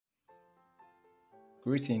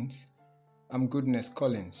Greetings. I'm Goodness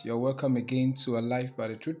Collins. You're welcome again to Alive by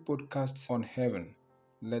the Truth podcast on heaven.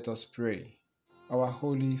 Let us pray. Our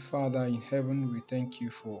Holy Father in heaven, we thank you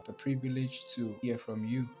for the privilege to hear from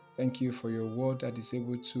you. Thank you for your word that is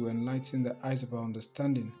able to enlighten the eyes of our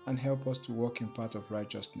understanding and help us to walk in path of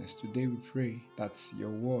righteousness. Today we pray that your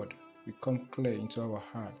word will come clear into our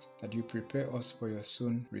heart, that you prepare us for your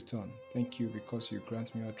soon return. Thank you because you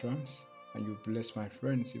grant me utterance and you bless my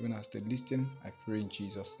friends even as they listen. I pray in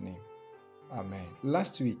Jesus' name. Amen.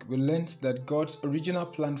 Last week, we learned that God's original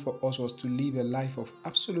plan for us was to live a life of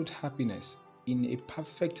absolute happiness in a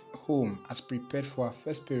perfect home as prepared for our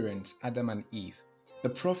first parents, Adam and Eve. The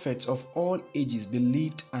prophets of all ages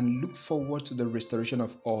believed and looked forward to the restoration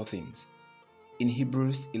of all things. In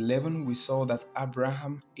Hebrews 11, we saw that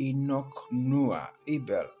Abraham, Enoch, Noah,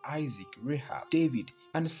 Abel, Isaac, Rahab, David,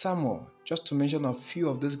 and Samuel, just to mention a few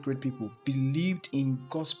of these great people, believed in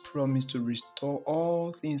God's promise to restore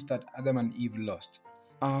all things that Adam and Eve lost.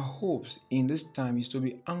 Our hopes in this time is to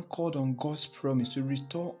be anchored on God's promise to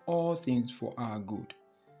restore all things for our good.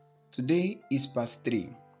 Today is part 3.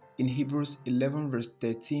 In Hebrews 11 verse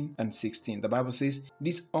 13 and 16, the Bible says,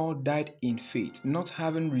 "These all died in faith, not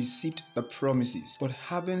having received the promises, but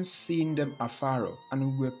having seen them afar off,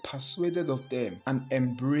 and were persuaded of them, and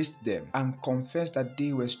embraced them, and confessed that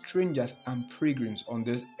they were strangers and pilgrims on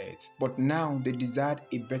this earth. But now they desired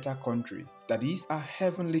a better country, that is, a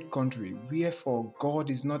heavenly country, wherefore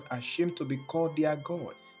God is not ashamed to be called their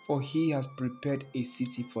God, for he has prepared a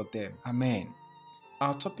city for them." Amen.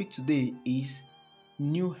 Our topic today is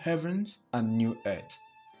new heavens and new earth.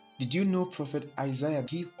 Did you know Prophet Isaiah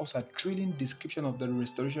gave us a thrilling description of the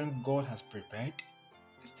restoration God has prepared?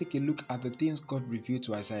 Let's take a look at the things God revealed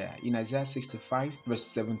to Isaiah. In Isaiah 65 verse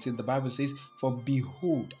 17, the Bible says, "For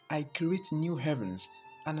behold, I create new heavens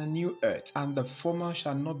and a new earth, and the former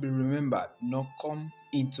shall not be remembered, nor come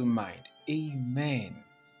into mind." Amen.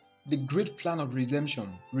 The great plan of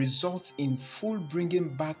redemption results in full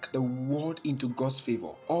bringing back the world into God's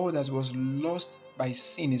favor. All that was lost by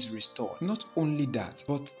sin is restored. Not only that,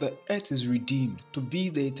 but the earth is redeemed to be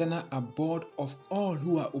the eternal abode of all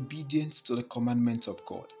who are obedient to the commandments of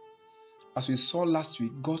God. As we saw last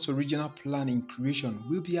week, God's original plan in creation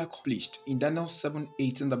will be accomplished. In Daniel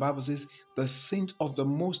 7:18, the Bible says, "The saints of the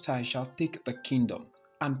Most High shall take the kingdom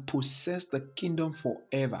and possess the kingdom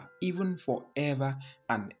forever, even forever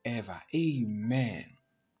and ever." Amen.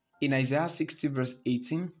 In Isaiah 60 verse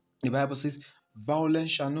 18, the Bible says,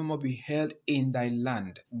 "Violence shall no more be held in thy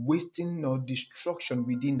land, wasting nor destruction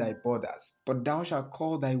within thy borders. But thou shalt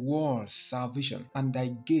call thy walls salvation, and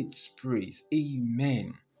thy gates praise."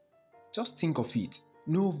 Amen. Just think of it.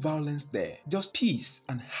 No violence there, just peace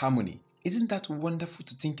and harmony. Isn't that wonderful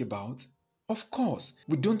to think about? Of course,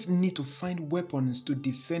 we don't need to find weapons to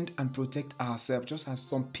defend and protect ourselves just as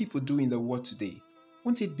some people do in the world today.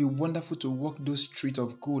 Won't it be wonderful to walk those streets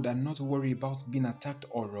of gold and not worry about being attacked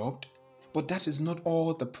or robbed? But that is not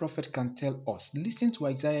all the prophet can tell us. Listen to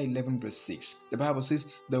Isaiah 11 verse 6. The Bible says,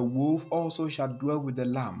 "The wolf also shall dwell with the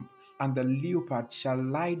lamb, and the leopard shall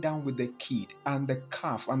lie down with the kid, and the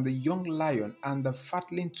calf and the young lion and the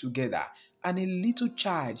fatling together, and a little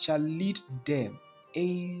child shall lead them."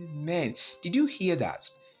 Amen. Did you hear that?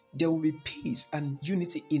 There will be peace and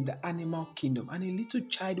unity in the animal kingdom, and a little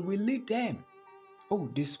child will lead them. Oh,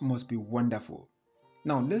 this must be wonderful.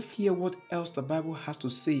 Now, let's hear what else the Bible has to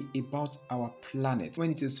say about our planet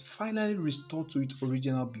when it is finally restored to its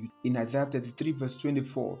original beauty. In Isaiah 33 verse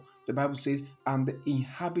 24, the Bible says, "And the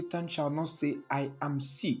inhabitant shall not say, I am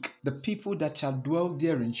sick. The people that shall dwell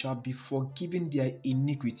therein shall be forgiven their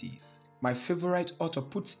iniquity." My favorite author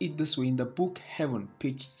puts it this way in the book Heaven,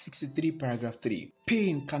 page 63, paragraph 3.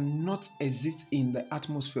 "Pain cannot exist in the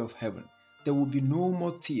atmosphere of heaven. There will be no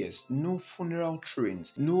more tears, no funeral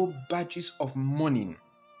trains, no badges of mourning."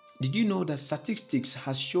 Did you know that statistics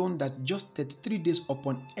has shown that just 33 days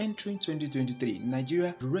upon entering 2023,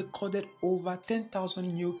 Nigeria recorded over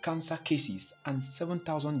 10,000 new cancer cases and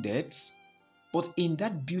 7,000 deaths? But in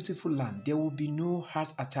that beautiful land, there will be no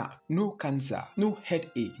heart attack, no cancer, no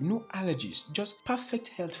headache, no allergies, just perfect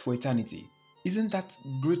health for eternity. Isn't that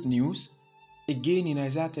great news? Again in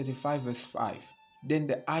Isaiah 35 verse 5, "Then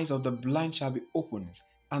the eyes of the blind shall be opened,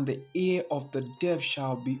 and the ear of the deaf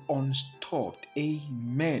shall be unstopped."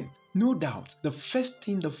 Amen. No doubt, the first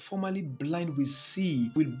thing the formerly blind will see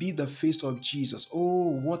will be the face of Jesus.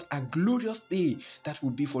 Oh, what a glorious day that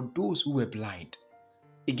will be for those who were blind.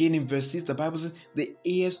 Again in verse 6, the Bible says, "The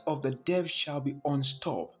ears of the deaf shall be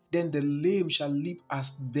unstopped. Then the lame shall leap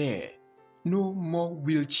as there." No more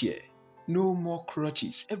wheelchair, no more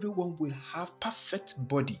crutches. Everyone will have perfect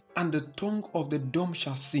body, and the tongue of the dumb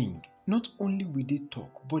shall sing. Not only will they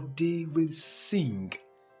talk, but they will sing.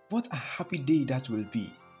 What a happy day that will be.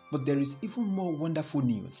 But there is even more wonderful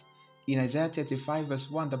news. In Isaiah 35 verse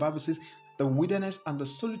 1, the Bible says, "The wilderness and the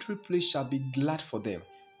solitary place shall be glad for them,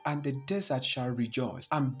 and the desert shall rejoice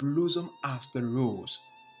and blossom as the rose."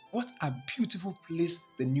 What a beautiful place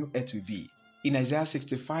the new earth will be. In Isaiah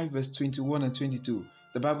 65 verse 21 and 22,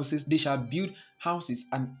 the Bible says, "They shall build houses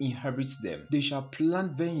and inhabit them. They shall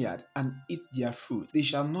plant vineyard and eat their fruit. They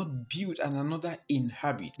shall not build and another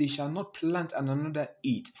inhabit. They shall not plant and another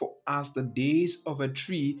eat. For as the days of a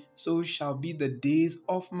tree, so shall be the days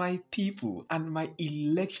of my people, and my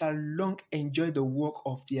elect shall long enjoy the work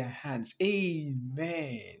of their hands."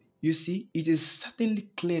 Amen. You see, it is certainly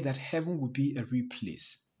clear that heaven will be a real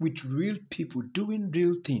place with real people doing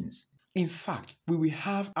real things. In fact, we will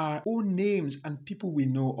have our own names and people will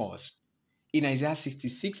know us. In Isaiah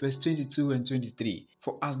 66 verse 22 and 23,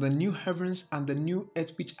 "For as the new heavens and the new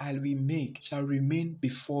earth which I will make shall remain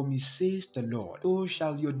before me, says the Lord, so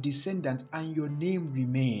shall your descendants and your name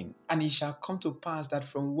remain. And it shall come to pass that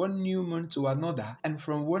from one new moon to another, and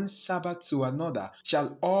from one Sabbath to another,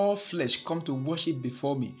 shall all flesh come to worship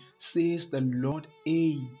before me, says the Lord."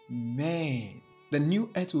 Amen. The new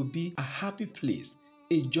earth will be a happy place,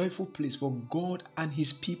 a joyful place for God and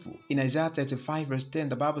his people. In Isaiah 35 verse 10,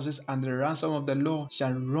 the Bible says, "And the ransom of the Lord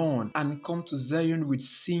shall run and come to Zion with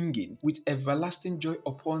singing, with everlasting joy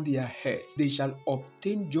upon their heads. They shall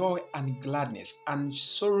obtain joy and gladness, and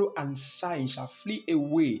sorrow and sighing shall flee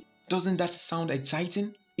away." Doesn't that sound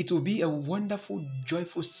exciting? It will be a wonderful,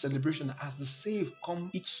 joyful celebration as the saved come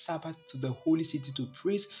each Sabbath to the holy city to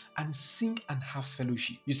praise and sing and have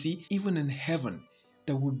fellowship. You see, even in heaven,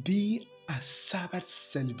 there will be a Sabbath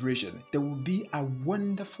celebration. There will be a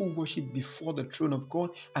wonderful worship before the throne of God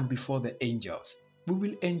and before the angels. We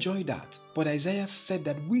will enjoy that. But Isaiah said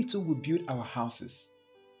that we too will build our houses.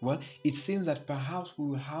 Well, it seems that perhaps we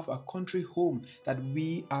will have a country home that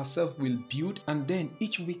we ourselves will build, and then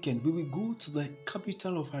each weekend we will go to the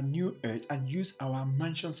capital of our new earth and use our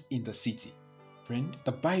mansions in the city. Friend,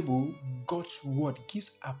 the Bible, God's word, gives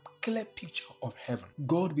a clear picture of heaven.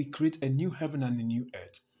 God will create a new heaven and a new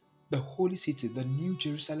earth. The holy city, the new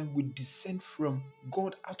Jerusalem, will descend from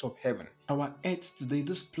God out of heaven. Our earth today,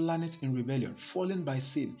 this planet in rebellion, fallen by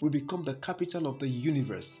sin, will become the capital of the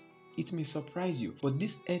universe. It may surprise you, but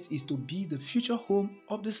this earth is to be the future home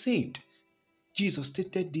of the saved. Jesus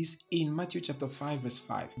stated this in Matthew chapter 5 verse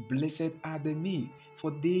 5. "Blessed are the meek,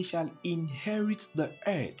 for they shall inherit the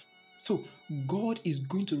earth." So God is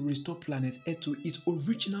going to restore planet Earth to its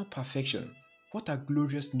original perfection. What a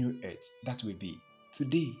glorious new earth that will be.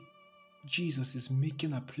 Today, Jesus is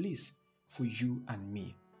making a place for you and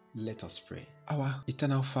me. Let us pray. Our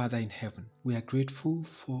eternal Father in heaven, we are grateful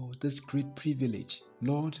for this great privilege.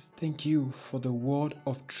 Lord, thank you for the word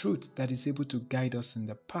of truth that is able to guide us in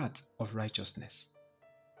the path of righteousness.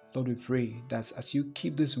 Lord, we pray that as you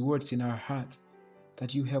keep these words in our heart,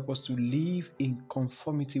 that you help us to live in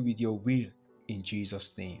conformity with your will. In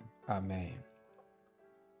Jesus' name, amen.